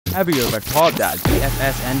Have you ever thought that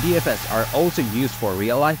BFS and DFS are also used for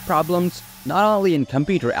real-life problems? Not only in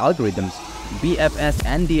computer algorithms, BFS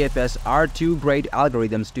and DFS are two great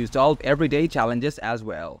algorithms to solve everyday challenges as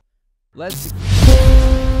well. Let's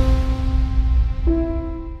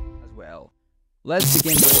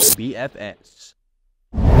begin with BFS.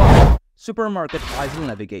 1. Supermarket aisle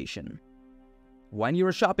navigation. When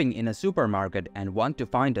you're shopping in a supermarket and want to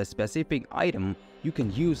find a specific item, you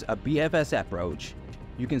can use a BFS approach.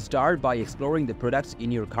 You can start by exploring the products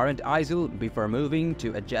in your current aisle before moving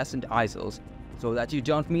to adjacent aisles, so that you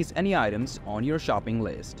don't miss any items on your shopping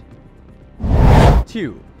list.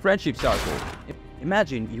 2. Friendship circle.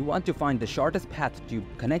 Imagine you want to find the shortest path to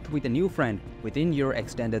connect with a new friend within your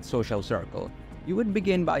extended social circle. You would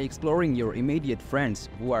begin by exploring your immediate friends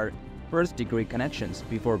who are first-degree connections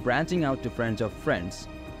before branching out to friends of friends,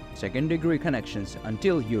 second-degree connections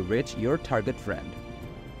until you reach your target friend.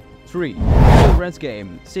 3. Children's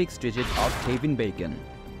game, 6DegreesOfKevinBacon.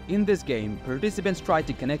 In this game, participants try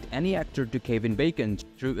to connect any actor to Kevin Bacon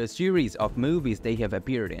through a series of movies they have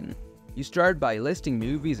appeared in. You start by listing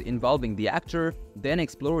movies involving the actor, then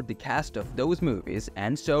explore the cast of those movies,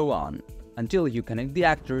 and so on, until you connect the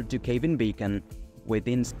actor to Kevin Bacon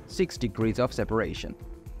within 6 degrees of separation.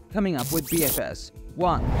 Coming up with BFS.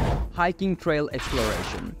 1. Hiking trail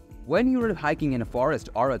exploration. When you're hiking in a forest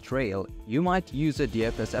or a trail, you might use a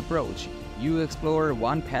DFS approach. You explore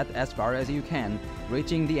one path as far as you can,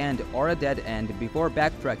 reaching the end or a dead end before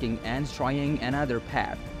backtracking and trying another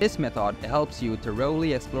path. This method helps you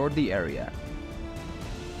thoroughly explore the area.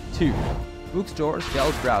 2. Bookstore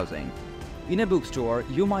shelf browsing. In a bookstore,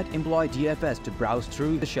 you might employ DFS to browse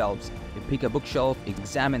through the shelves. You pick a bookshelf,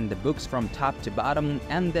 examine the books from top to bottom,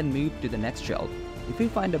 and then move to the next shelf. If you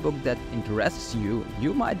find a book that interests you,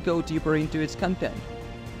 you might go deeper into its content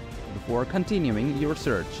before continuing your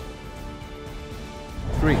search.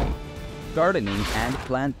 3. Gardening and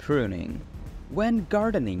plant pruning. When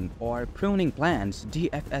gardening or pruning plants,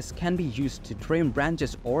 DFS can be used to trim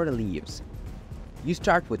branches or leaves. You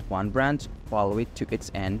start with one branch, follow it to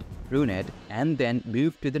its end, prune it, and then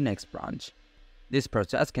move to the next branch. This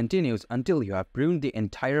process continues until you have pruned the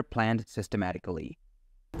entire plant systematically.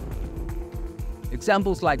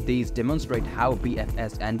 Examples like these demonstrate how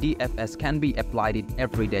BFS and DFS can be applied in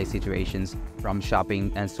everyday situations, from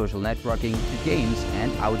shopping and social networking to games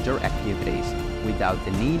and outdoor activities, without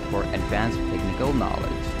the need for advanced technical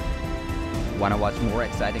knowledge. Want to watch more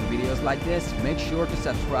exciting videos like this? Make sure to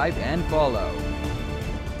subscribe and follow.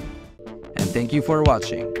 And thank you for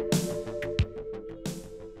watching.